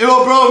me,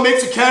 oh, bro, it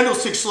makes the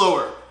candles tick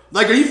slower.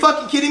 Like, are you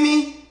fucking kidding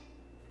me?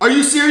 Are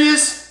you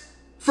serious?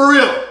 For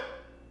real?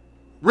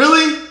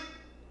 Really?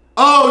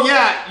 Oh,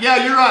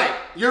 yeah, you're right.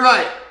 You're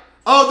right.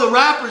 Oh, the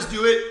rappers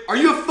do it. Are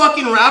you a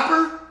fucking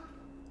rapper?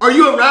 Are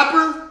you a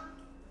rapper?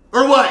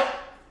 Or what?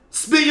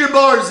 Spit your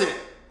bars in.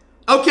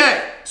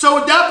 Okay, so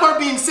with that part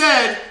being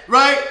said,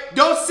 right,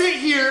 don't sit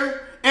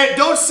here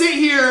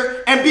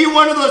and be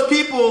one of those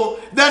people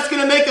that's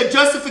gonna make a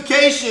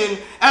justification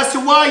as to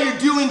why you're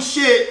doing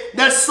shit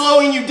that's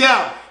slowing you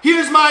down.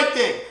 Here's my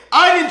thing.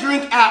 I didn't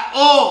drink at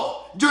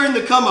all during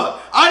the come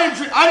up. I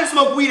didn't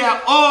smoke weed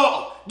at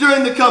all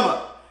during the come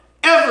up.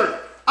 Ever.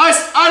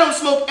 I don't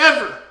smoke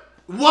ever.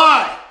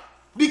 Why?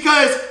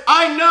 Because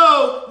I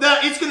know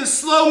that it's gonna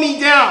slow me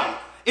down.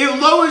 It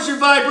lowers your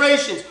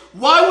vibrations.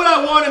 Why would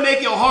I want to make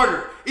it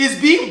harder? Is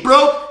being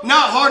broke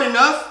not hard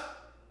enough?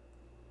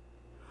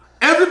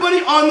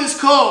 Everybody on this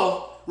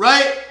call,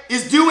 right,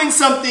 is doing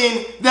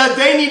something that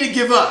they need to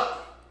give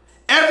up.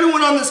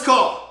 Everyone on this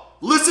call,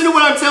 listen to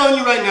what I'm telling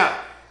you right now.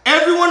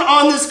 Everyone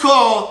on this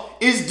call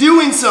is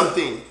doing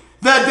something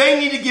that they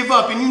need to give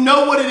up, and you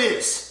know what it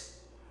is.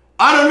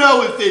 I don't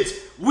know if it's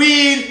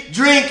weed,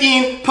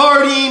 drinking,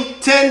 partying,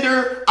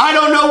 Tinder. I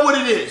don't know what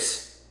it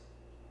is.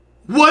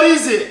 What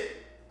is it?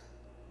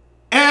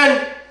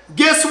 And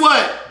guess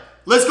what?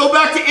 Let's go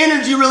back to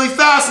energy really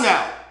fast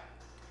now.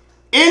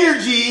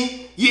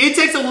 Energy, it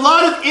takes a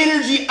lot of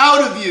energy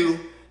out of you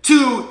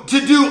to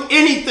do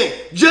anything.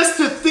 Just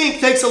to think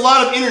takes a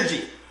lot of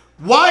energy.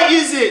 Why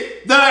is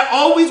it that I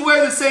always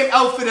wear the same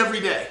outfit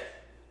every day?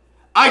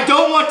 I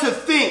don't want to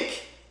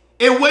think.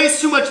 It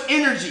wastes too much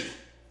energy.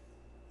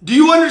 Do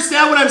you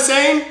understand what I'm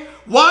saying?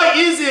 Why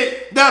is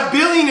it that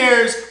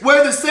billionaires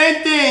wear the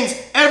same things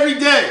every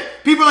day?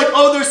 People are like,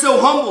 oh, they're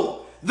so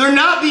humble. They're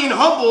not being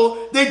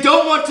humble. They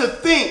don't want to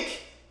think.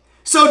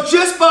 So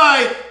just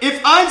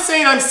if I'm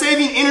saying I'm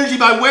saving energy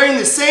by wearing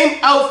the same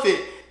outfit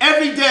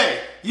every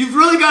day, you've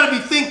really got to be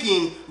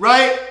thinking,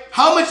 right?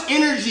 How much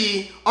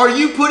energy are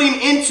you putting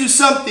into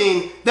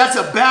something that's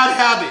a bad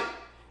habit?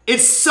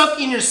 It's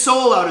sucking your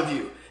soul out of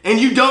you, and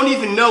you don't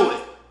even know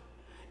it.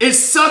 It's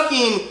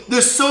sucking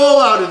the soul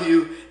out of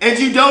you, and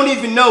you don't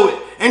even know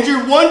it. And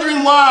you're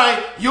wondering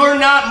why you're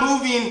not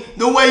moving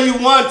the way you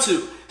want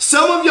to.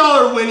 Some of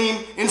y'all are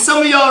winning, and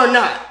some of y'all are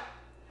not.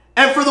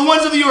 And for the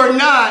ones of you who are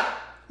not,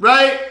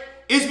 right,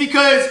 it's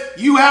because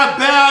you have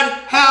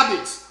bad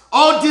habits.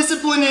 All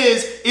discipline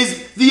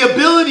is the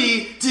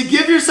ability to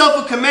give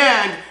yourself a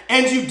command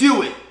and you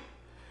do it.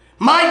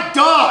 My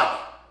dog,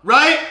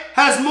 right,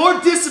 has more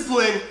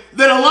discipline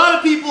than a lot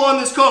of people on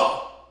this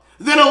call,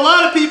 than a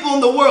lot of people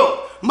in the world.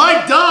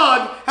 My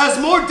dog has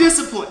more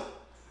discipline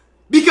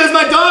because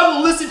my dog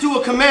will listen to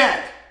a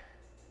command.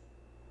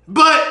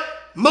 But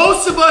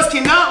most of us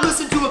cannot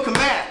listen to a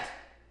command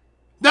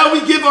that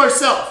we give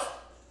ourselves.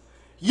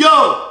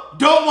 Yo,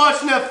 don't watch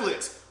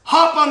Netflix.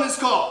 Hop on this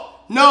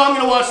call. No, I'm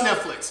going to watch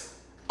Netflix.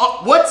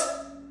 What?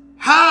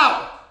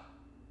 How?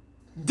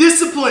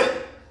 Discipline.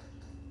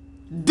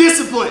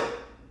 Discipline.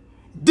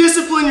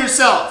 Discipline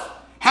yourself.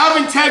 Have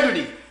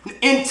integrity.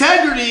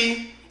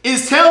 Integrity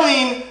is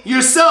telling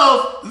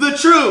yourself the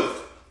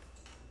truth.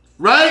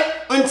 Right?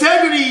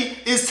 Integrity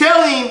is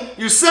telling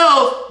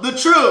yourself the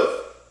truth.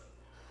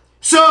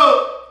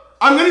 So,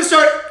 I'm going to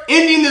start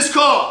ending this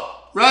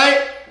call,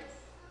 right?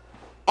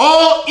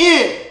 All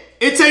in.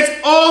 It takes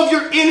all of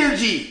your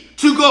energy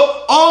to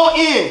go. All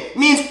in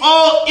means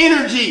all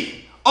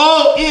energy.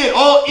 All in,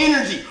 all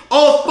energy,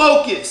 all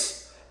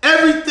focus.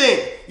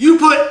 Everything. You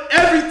put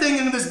everything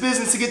into this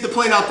business to get the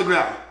plane off the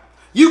ground.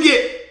 You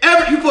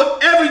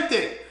put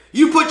everything.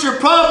 You put your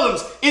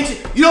problems into,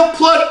 you don't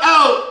plug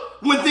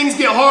out when things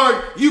get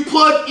hard. You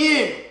plug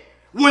in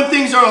when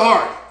things are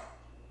hard.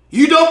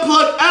 You don't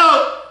plug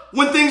out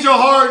when things are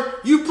hard.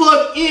 You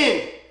plug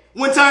in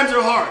when times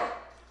are hard.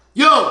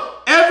 Yo,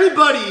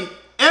 everybody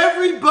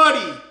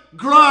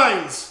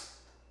grinds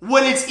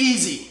when it's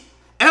easy.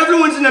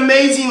 Everyone's an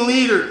amazing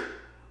leader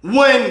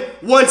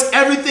once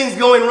everything's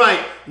going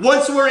right.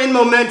 Once we're in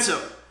momentum.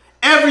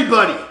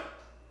 Everybody,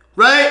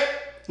 right?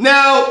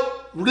 Now,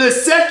 the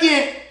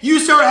second you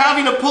start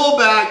having a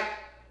pullback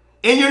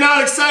and you're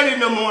not excited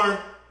no more,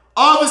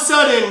 all of a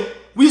sudden,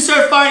 we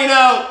start finding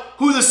out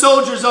who the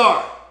soldiers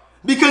are.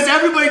 Because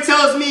everybody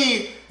tells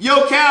me,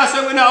 yo, Cass,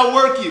 I'm going to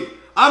outwork you.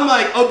 I'm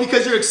like, oh,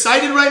 because you're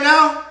excited right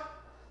now?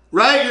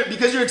 Right?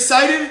 Because you're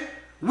excited?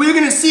 We're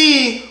going to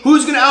see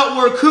who's going to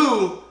outwork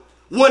who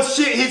once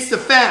shit hits the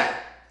fan.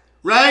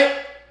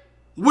 Right?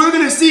 We're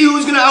going to see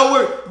who's going to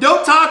outwork.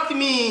 Don't talk to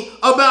me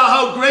about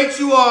how great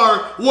you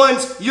are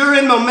once you're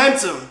in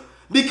momentum.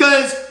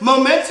 Because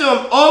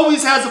momentum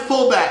always has a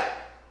pullback.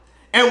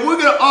 And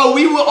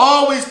we will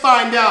always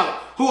find out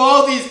who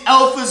all these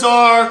alphas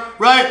are,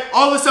 right?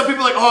 All of a sudden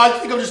people are like, oh, I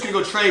think I'm just going to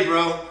go trade,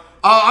 bro.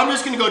 I'm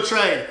just going to go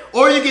trade.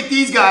 Or you get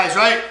these guys,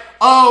 right?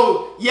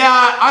 Oh,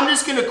 yeah, I'm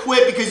just going to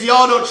quit because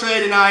y'all don't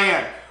trade and I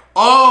am.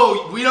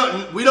 Oh, we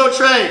don't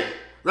trade.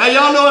 Right?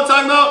 Y'all know what I'm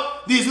talking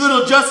about? These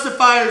little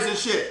justifiers and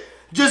shit.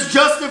 Just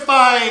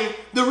justifying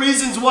the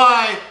reasons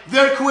why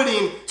they're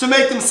quitting to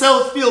make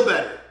themselves feel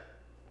better.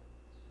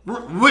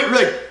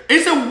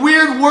 It's a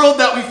weird world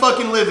that we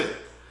fucking live in.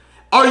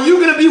 Are you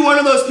going to be one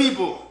of those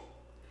people?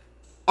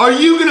 Are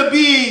you going to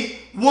be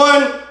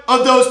one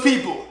of those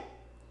people?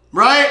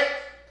 Right?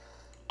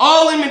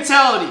 All in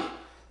mentality.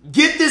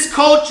 Get this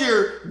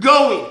culture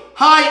going.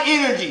 High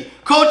energy.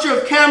 Culture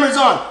of cameras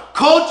on.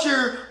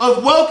 Culture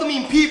of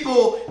welcoming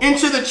people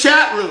into the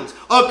chat rooms.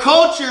 A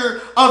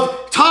culture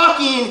of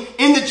talking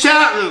in the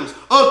chat rooms.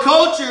 A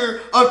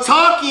culture of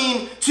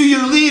talking to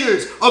your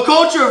leaders. A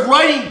culture of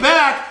writing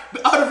back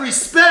out of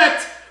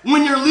respect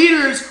when your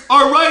leaders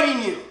are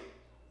writing you.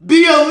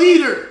 Be a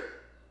leader.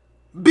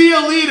 Be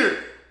a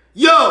leader.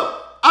 Yo,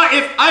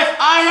 if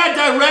I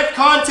had direct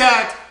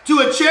contact to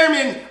a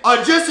chairman,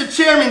 just a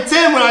chairman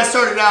 10 when I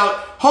started out,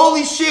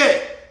 holy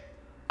shit,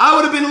 I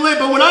would have been lit.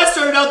 But when I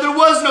started out, there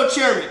was no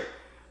chairman.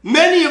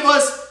 Many of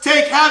us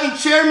take having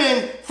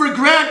chairman for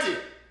granted.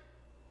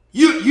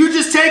 You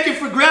just take it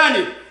for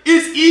granted.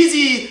 It's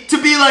easy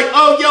to be like,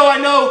 oh, yo, I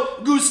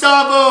know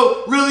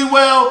Gustavo really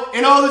well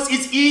and all this.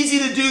 It's easy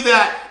to do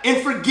that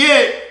and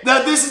forget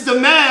that this is the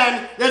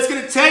man that's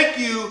going to take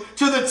you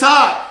to the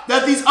top.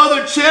 That these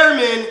other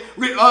chairmen,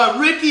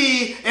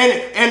 Ricky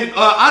and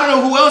I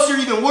don't know who else you're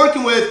even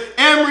working with,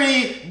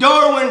 Emery,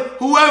 Darwin,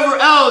 whoever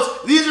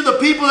else, these are the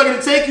people that are going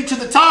to take you to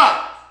the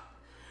top.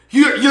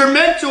 Your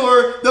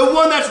mentor, the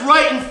one that's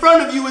right in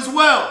front of you as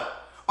well.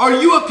 Are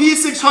you a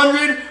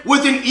P600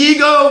 with an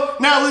ego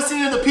now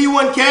listening to the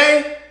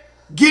P1K?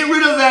 Get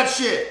rid of that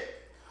shit.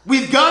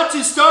 We've got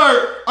to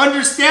start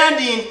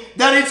understanding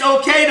that it's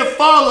okay to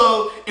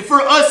follow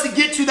for us to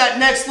get to that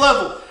next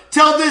level.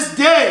 Till this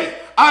day,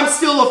 I'm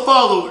still a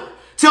follower.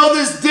 Till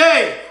this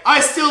day, I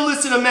still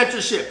listen to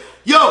mentorship.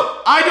 Yo,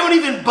 I don't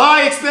even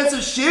buy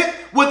expensive shit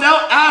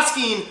without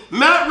asking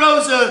Matt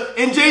Rosa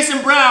and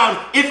Jason Brown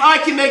if I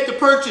can make the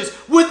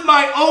purchase with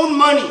my own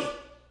money.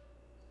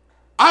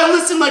 I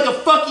listen like a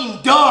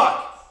fucking dog.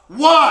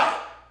 Why?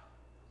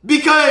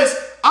 Because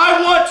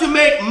I want to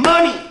make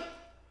money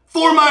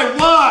for my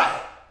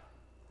why.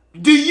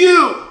 Do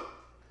you?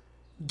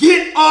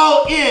 Get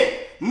all in.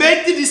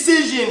 Make the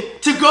decision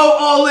to go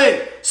all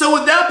in. So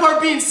with that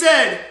part being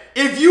said,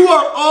 if you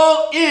are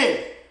all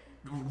in,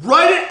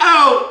 write it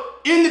out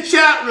in the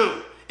chat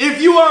room.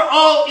 If you are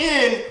all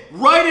in,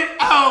 write it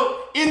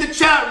out in the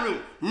chat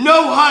room.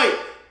 No hype.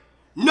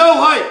 No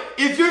hype.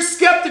 If you're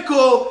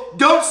skeptical,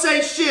 don't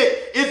say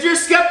shit. If you're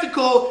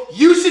skeptical,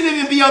 you shouldn't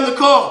even be on the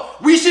call.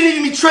 We shouldn't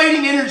even be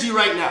trading energy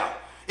right now.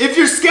 If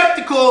you're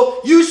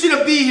skeptical, you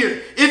shouldn't be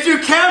here. If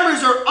your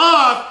cameras are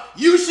off,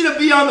 you shouldn't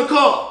be on the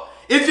call.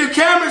 If your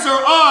cameras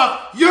are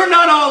off, you're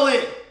not all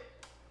in.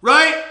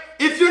 Right?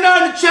 If you're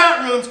not in the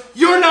chat rooms,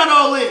 you're not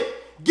all in.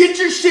 Get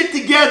your shit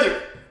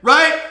together.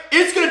 Right?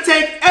 It's going to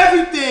take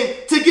everything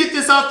to get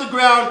this off the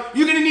ground.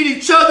 You're going to need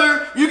each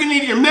other. You're going to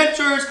need your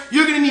mentors.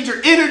 You're going to need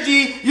your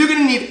energy. You're going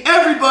to need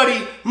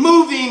everybody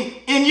moving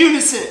in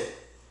unison.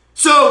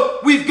 So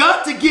we've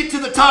got to get to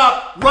the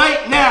top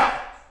right now.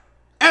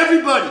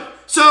 Everybody.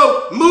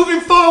 So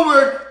moving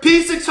forward,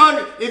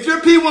 P600, if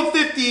you're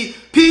P150,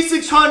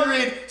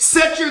 P600,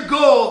 set your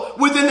goal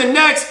within the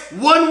next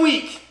 1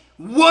 week.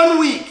 1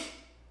 week.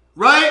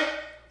 Right?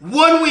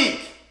 1 week.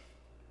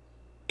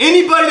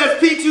 Anybody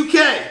that's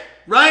P2K,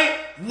 right?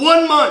 1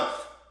 month,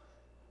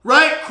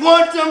 right?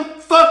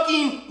 Quantum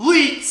fucking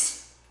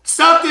leaps.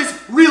 Stop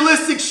this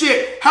realistic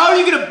shit. How are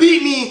you going to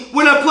beat me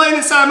when I'm playing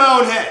inside my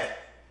own head?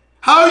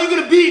 How are you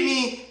going to beat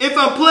me if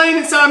I'm playing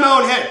inside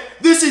my own head?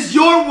 This is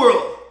your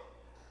world.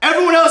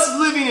 Everyone else is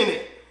living in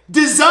it.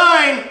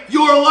 Design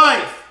your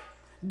life.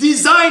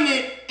 Design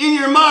it in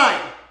your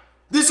mind.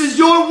 This is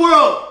your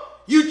world.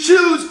 You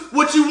choose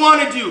what you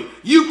want to do.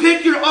 You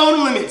pick your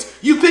own limits.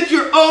 You pick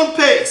your own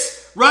pace.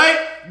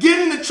 Right? Get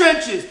in the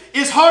trenches.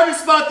 It's hard to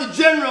spot the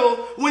general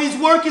when he's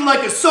working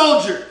like a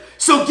soldier.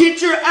 So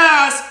get your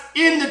ass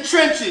in the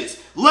trenches.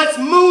 Let's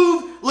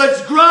move.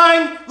 Let's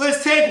grind.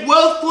 Let's take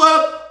Wealth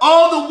Club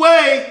all the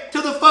way to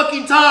the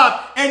fucking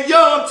top. And yo,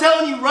 I'm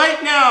telling you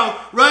right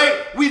now,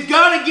 right? We've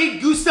got to get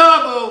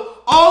Gustavo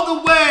all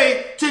the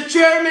way to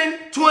Chairman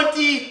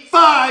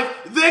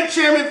 25, then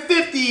Chairman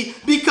 50,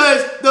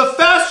 because the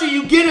faster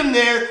you get him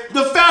there,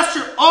 the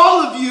faster all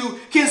of you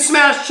can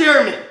smash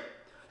Chairman.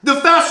 the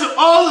faster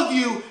all of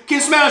you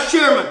can smash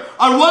chairman.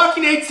 On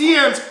walking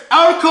ATMs,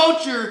 our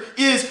culture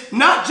is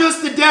not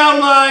just the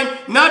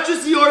downline, not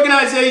just the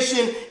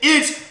organization.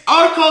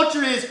 Our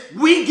culture is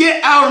we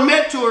get our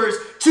mentors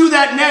to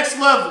that next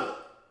level.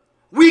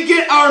 We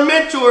get our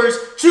mentors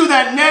to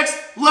that next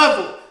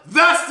level.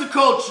 That's the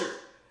culture.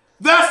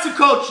 That's the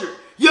culture.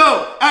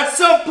 Yo, at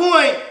some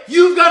point,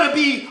 you've got to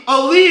be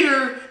a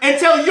leader and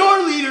tell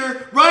your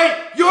leader,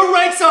 right, your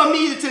rank's on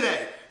me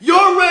today.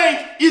 Your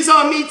rank is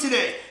on me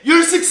today.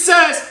 Your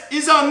success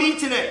is on me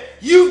today.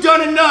 You've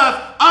done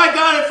enough. I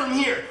got it from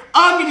here.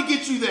 I'm going to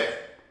get you there.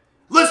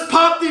 Let's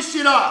pop this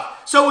shit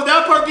off. So with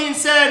that part being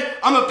said,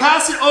 I'm going to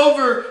pass it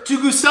over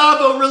to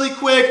Gustavo really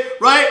quick,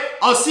 right?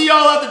 I'll see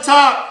y'all at the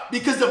top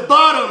because the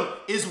bottom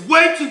is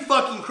way too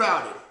fucking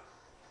crowded.